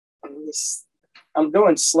 I'm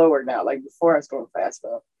going slower now. Like before I was going fast,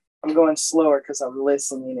 but I'm going slower because I'm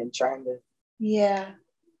listening and trying to. Yeah.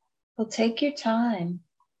 Well, take your time.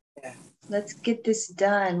 Yeah. Let's get this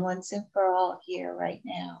done once and for all here right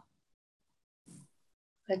now.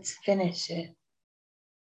 Let's finish it.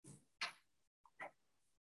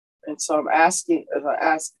 And so I'm asking,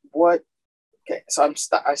 what, okay, so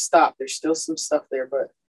I stopped. There's still some stuff there,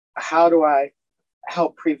 but how do I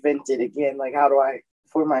help prevent it again? Like, how do I,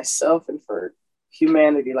 for myself and for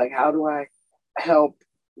humanity, like, how do I help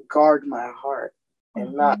guard my heart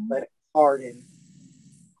and not let it harden?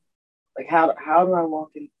 Like, how do I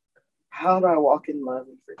walk in love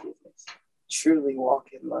and forgiveness? Truly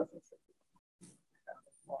walk in love and forgiveness.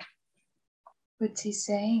 What's he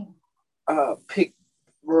saying? All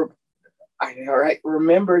right.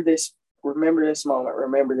 Remember this moment.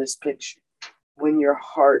 Remember this picture. When your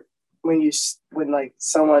heart, when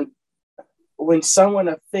someone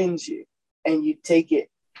offends you and you take it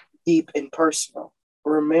deep and personal,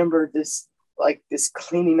 remember this, like this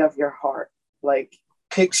cleaning of your heart. Like,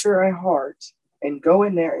 picture a heart and go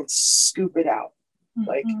in there and scoop it out.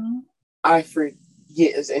 Like, I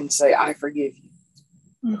forgive, and say, I forgive you.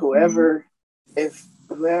 Whoever, and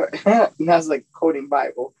that's like quoting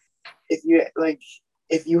Bible. If you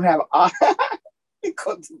have, you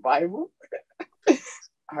quote the Bible.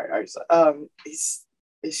 All right. So, it's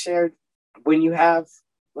shared when you have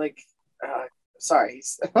sorry.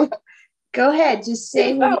 Go ahead. Just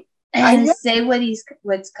say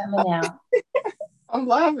what's coming out. I'm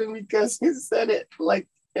laughing because he said it like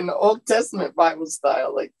in the Old Testament Bible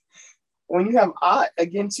style. Like, when you have aught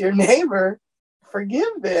against your neighbor,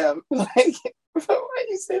 forgive them. Like, why do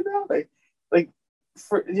you say that? Like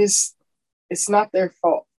for just, it's not their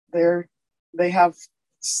fault. They have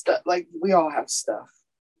stuff. Like, we all have stuff,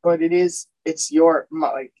 but it's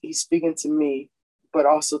like, he's speaking to me, but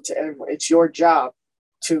also to everyone. It's your job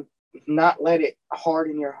to not let it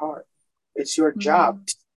harden your heart. It's your job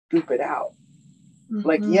to scoop it out.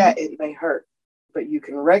 Like, yeah, it may hurt, but you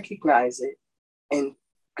can recognize it and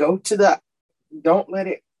don't let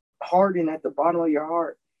it harden at the bottom of your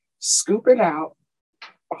heart. Scoop it out,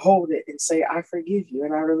 hold it, and say, I forgive you,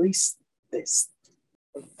 and I release this.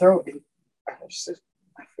 And throw it in. I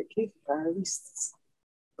forgive you, I release this.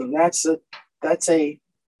 And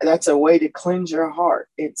that's a way to cleanse your heart.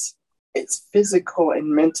 It's physical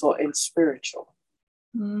and mental and spiritual.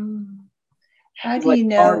 How do you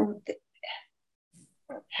know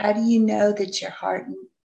that your heart,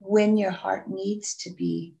 when your heart needs to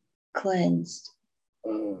be cleansed?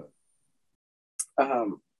 Okay.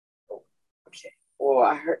 Well,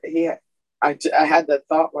 I heard I had that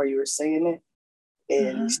thought while you were saying it,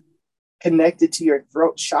 and connected to your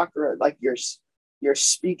throat chakra, like you're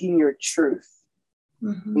speaking your truth.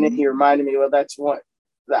 And then he reminded me, well, that's one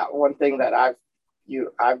thing that I've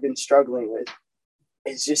been struggling with,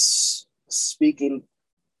 is just speaking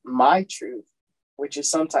my truth, which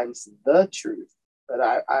is sometimes the truth, but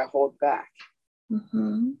I hold back.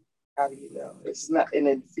 How do you know? It's not, and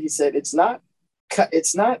then he said, it's not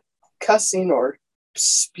cussing or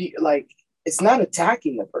like, it's not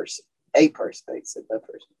attacking the person. He said the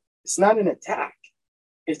person. It's not an attack.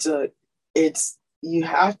 It's you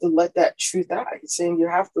have to let that truth out. He's saying you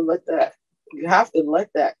have to let that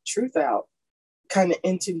truth out, kind of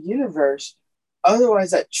into the universe.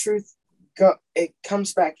 Otherwise, that truth it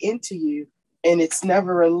comes back into you, and it's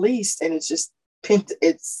never released, and it's just pent.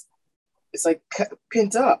 It's like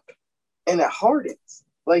pent up, and it hardens.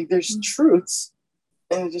 Like, there's truths,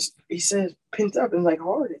 and he says pent up and like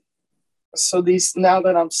hardened. So now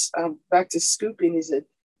that I'm back to scooping, he said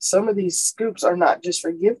some of these scoops are not just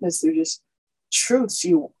forgiveness; they're just truths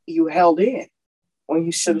you held in when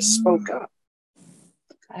you should have spoke up.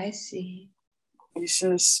 I see. You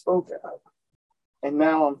should have spoke up. And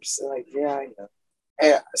now I'm like, yeah, I know.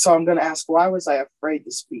 And so I'm going to ask, why was I afraid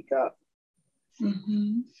to speak up?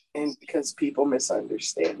 And because people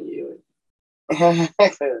misunderstand you.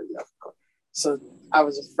 So I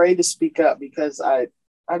was afraid to speak up because I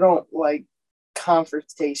don't like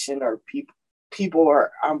confrontation or people. people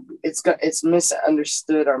are it's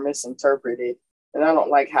misunderstood or misinterpreted, and I don't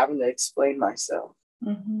like having to explain myself.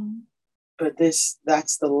 Mm-hmm. But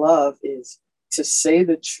that's the love, is to say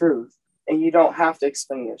the truth, and you don't have to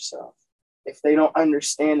explain yourself. If they don't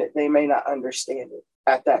understand it, they may not understand it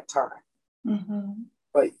at that time. Mm-hmm.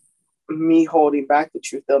 But me holding back the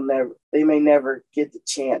truth, they may never get the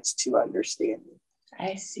chance to understand it.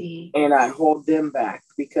 I see. And I hold them back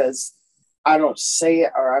because I don't say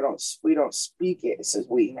it, or we don't speak it. It says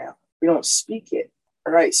we now. We don't speak it.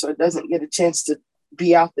 All right. So it doesn't get a chance to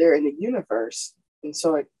be out there in the universe. And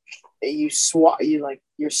so you're swallowing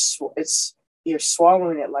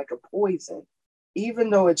it like a poison, even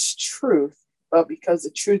though it's truth, but because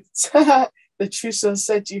the truth will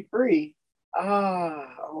set you free.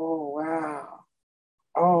 Oh wow.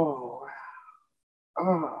 Oh wow.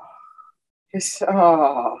 Oh.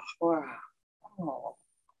 Wow. Oh.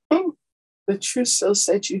 The truth will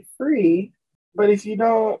set you free, but if you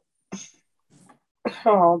don't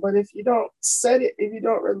set it, if you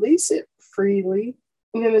don't release it freely,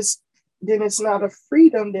 then it's not a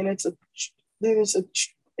freedom, it's a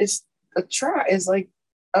try. It's like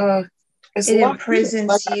it's It locked in.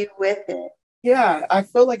 imprisons you with it. Yeah, I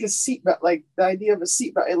feel like a seatbelt, like the idea of a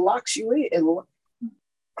seatbelt. It locks you in.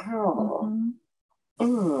 Mm-hmm.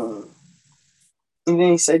 And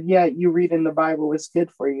then he said, "Yeah, you read in the Bible. It's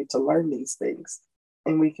good for you to learn these things."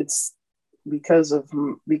 And we could, because of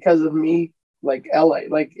me, like LA,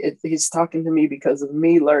 he's talking to me because of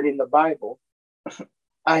me learning the Bible.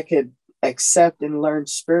 I could accept and learn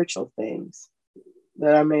spiritual things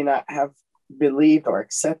that I may not have believed or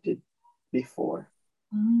accepted before.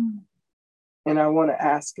 Mm-hmm. And I want to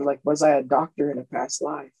ask, like, was I a doctor in a past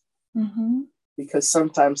life? Mm-hmm. Because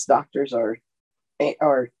sometimes doctors are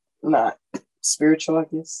not spiritual, I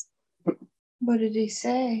guess. What did he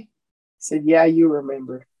say? He said, "Yeah, you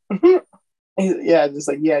remember." Yeah, just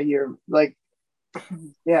like, yeah, you're like,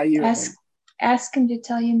 yeah, you remember. Ask him to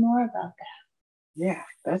tell you more about that. Yeah,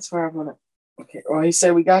 that's where I want to. Okay. Well, he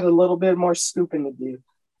said we got a little bit more scooping to do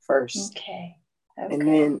first. Okay. And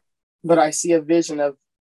then, but I see a vision of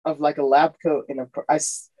like a lab coat I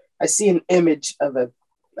see an image of a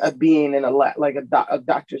being in a lab, like a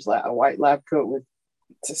doctor's lab, a white lab coat with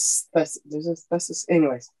that's just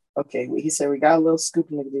anyways. Okay, he said we got a little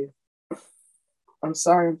scooping to do. I'm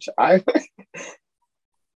sorry,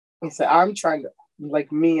 he said I'm trying to,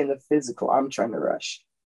 like, me in the physical, I'm trying to rush.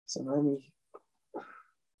 So let me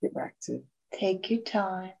get back to take your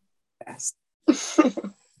time. Yes.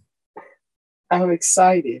 I'm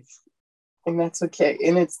excited. And that's okay.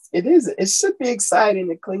 And it should be exciting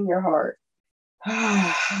to clean your heart.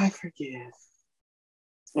 I forgive.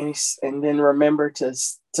 And then remember to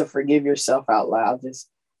forgive yourself out loud. Just,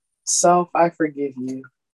 self, I forgive you.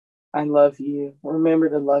 I love you. Remember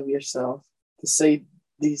to love yourself. To say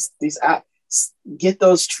these get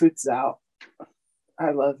those truths out.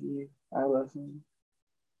 I love you. I love you.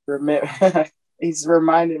 Remember,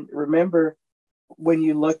 remember when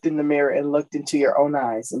you looked in the mirror and looked into your own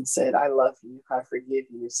eyes and said, I love you, I forgive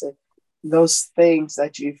you. Said those things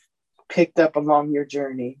that you've picked up along your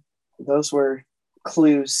journey, those were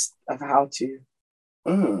clues of how to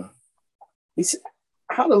he said,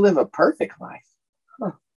 how to live a perfect life.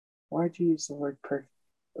 Huh. Why'd you use the word perfect?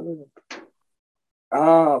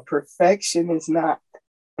 Oh, perfection is not.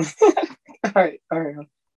 All right.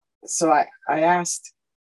 So I asked,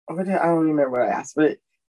 I don't remember what I asked, but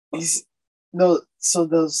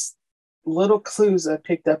those little clues I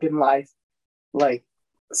picked up in life, like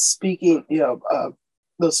speaking,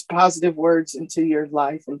 those positive words into your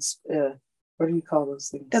life, and what do you call those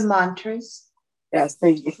things? The mantras. Yes,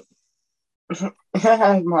 thank you.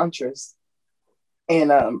 Mantras.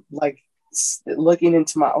 And like looking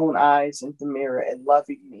into my own eyes in the mirror and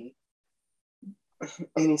loving me.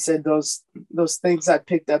 And he said those things I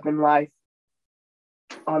picked up in life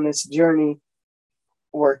on this journey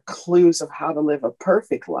were clues of how to live a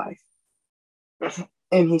perfect life.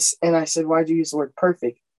 And I said, why'd you use the word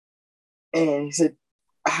perfect? And he said,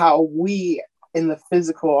 how we in the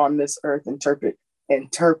physical on this earth interpret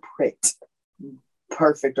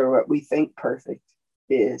perfect, or what we think perfect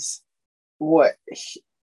is. What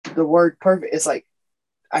the word perfect is like,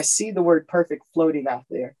 I see the word perfect floating out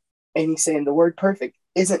there. And he's saying the word perfect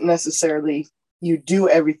isn't necessarily you do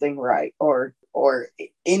everything right, or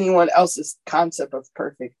anyone else's concept of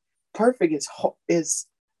perfect. Perfect is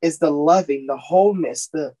the loving, the wholeness,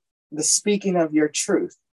 the speaking of your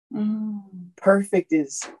truth. Perfect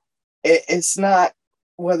is it's not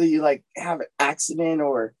whether you like have an accident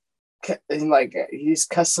or like you just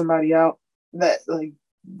cuss somebody out.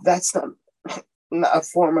 That's not a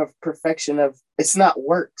form of perfection. It's not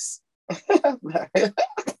works.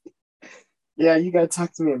 Yeah, you gotta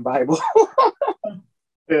talk to me in Bible.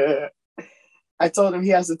 I told him he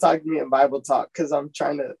has to talk to me in Bible talk because I'm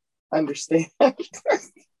trying to understand.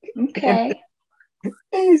 Okay. And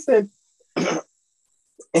he said, and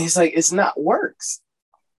he's like, it's not works.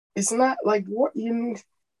 It's not like what you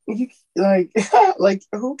like, like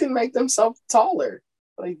who can make themselves taller?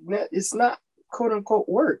 Like it's not quote unquote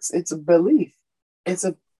works. It's a belief. It's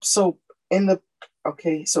a so in the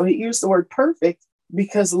okay. So he used the word perfect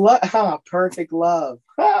because perfect love.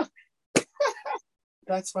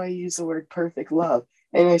 That's why he used the word perfect love.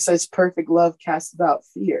 And it says perfect love casts out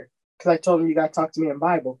fear. Because I told him you gotta talk to me in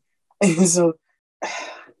Bible. And so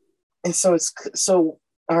it's so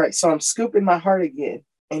all right. So I'm scooping my heart again,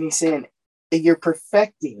 and he's saying you're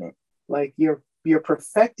perfecting it, like you're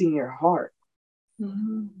perfecting your heart.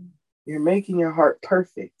 Mm-hmm. You're making your heart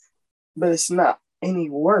perfect, but it's not any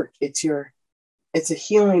work. It's a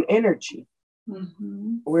healing energy.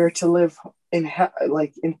 Mm-hmm. We're to live in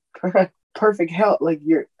in perfect health, like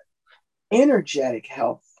your energetic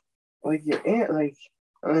health, like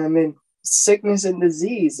and then sickness and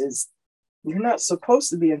disease is. You're not supposed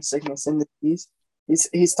to be in sickness and disease.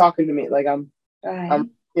 He's talking to me like I'm Right.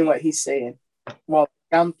 in what he's saying. Well,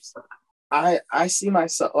 I see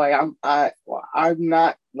myself like I'm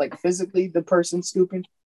not like physically the person scooping,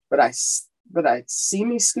 but I see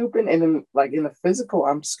me scooping, and then like in the physical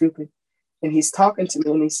I'm scooping, and he's talking to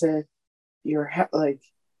me, and he said you're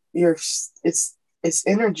it's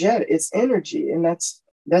energetic, it's energy, and that's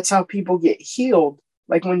how people get healed.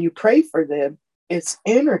 Like when you pray for them, it's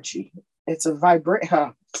energy. It's a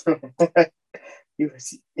vibration.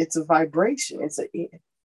 It's a vibration.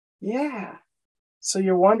 Yeah. So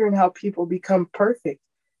you're wondering how people become perfect,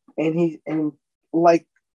 and like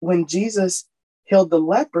when Jesus healed the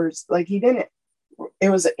lepers, like he didn't.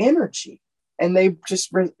 It was an energy, and they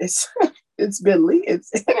just it's belief.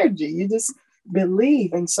 It's energy. You just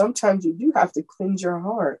believe, and sometimes you do have to cleanse your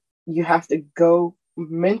heart. You have to go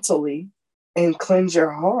mentally and cleanse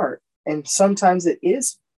your heart, and sometimes it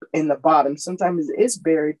is in the bottom, sometimes it is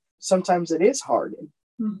buried, sometimes it is hardened.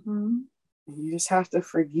 Mm-hmm. You just have to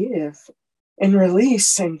forgive and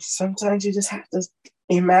release, and sometimes you just have to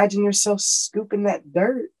imagine yourself scooping that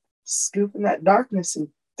dirt, scooping that darkness and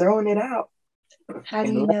throwing it out. How do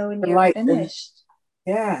And you letting know when your you're light finished?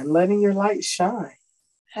 and letting your light shine.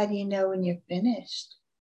 How do you know when you're finished?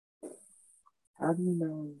 How do you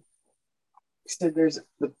know? So there's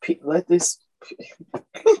let this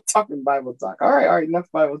talking Bible talk. All right,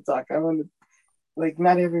 enough Bible talk. I want to like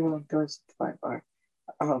not everyone goes to the Bible.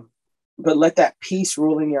 All right. But let that peace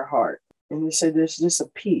rule in your heart. And you said there's just a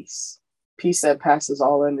peace that passes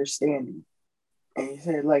all understanding. And he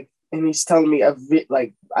said and he's telling me of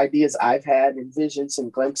like ideas I've had and visions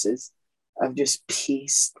and glimpses of just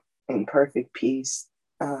peace and perfect peace.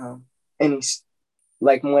 And he's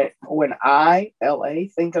like when I LA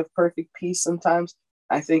think of perfect peace, sometimes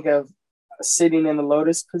I think of sitting in the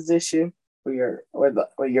lotus position where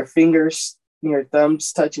your fingers, your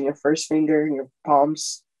thumbs touching your first finger, and your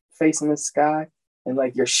palms facing the sky, and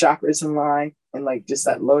like your chakras in line, and like just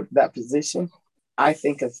that position. I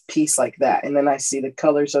think of peace like that, and then I see the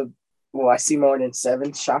colors of. Well, I see more than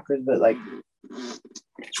 7 chakras, but like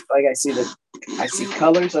I see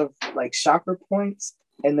colors of like chakra points,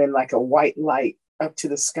 and then like a white light up to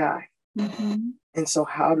the sky. Mm-hmm. And so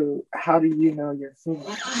how do you know you're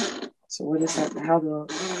finished? So what is that? How do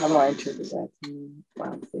I interpret that to mean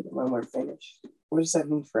when we're finished? What does that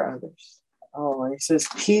mean for others? Oh, it says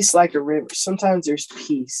peace like a river. Sometimes there's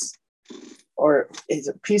peace, or is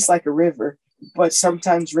it peace like a river? But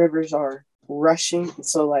sometimes rivers are rushing.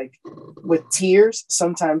 So like with tears,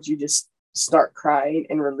 sometimes you just start crying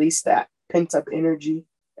and release that pent up energy.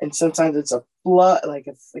 And sometimes it's a flood,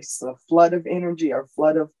 it's a flood of energy or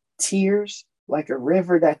flood of tears, like a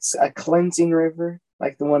river that's a cleansing river,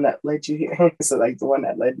 like the one that led you here. So like the one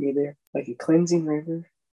that led me there, like a cleansing river.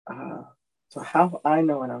 So how I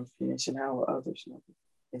know when I'm finished and how others know.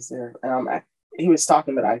 Is there? He was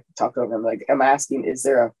talking, but I talked over him. Like I'm asking, is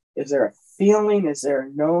there a feeling? Is there a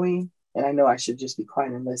knowing? And I know I should just be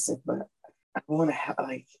quiet and listen, but I want to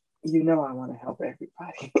I want to help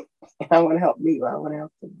everybody. And I want to help me. I want to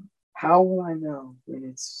help them. How will I know when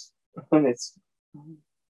it's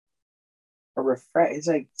a refresh? It's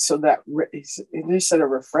like so that it just said a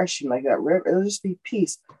refreshing, like that river. It'll just be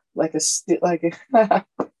peace, like a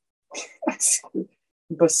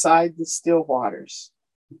beside the still waters.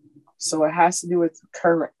 So it has to do with the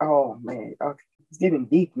current. Oh man, okay, it's getting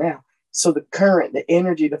deep now. So the current, the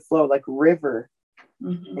energy, the flow, like river,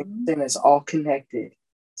 Mm-hmm. then it's all connected.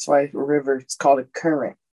 That's why a river, it's called a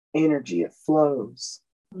current energy. It flows.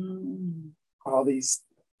 All these,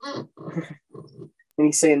 and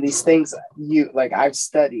he's saying these things I've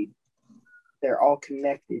studied, they're all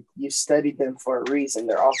connected. You studied them for a reason.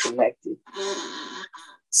 They're all connected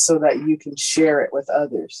so that you can share it with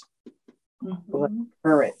others. Like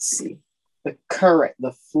currency, the current,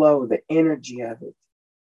 the flow, the energy of it.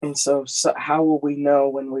 And so how will we know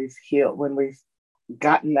when we've healed, when we've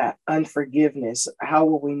gotten that unforgiveness? How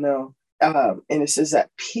will we know? And it says that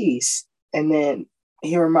peace. And then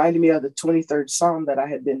he reminded me of the 23rd Psalm that I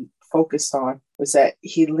had been focused on, was that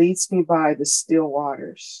he leads me by the still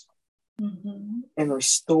waters and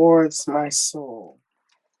restores my soul.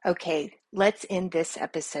 Okay, let's end this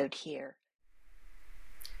episode here.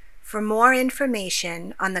 For more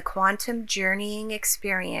information on the quantum journeying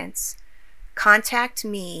experience, contact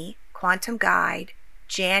me, Quantum Guide,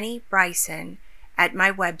 Jani Bryson, at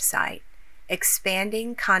my website,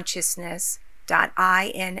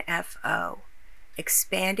 expandingconsciousness.info,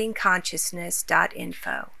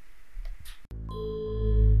 expandingconsciousness.info.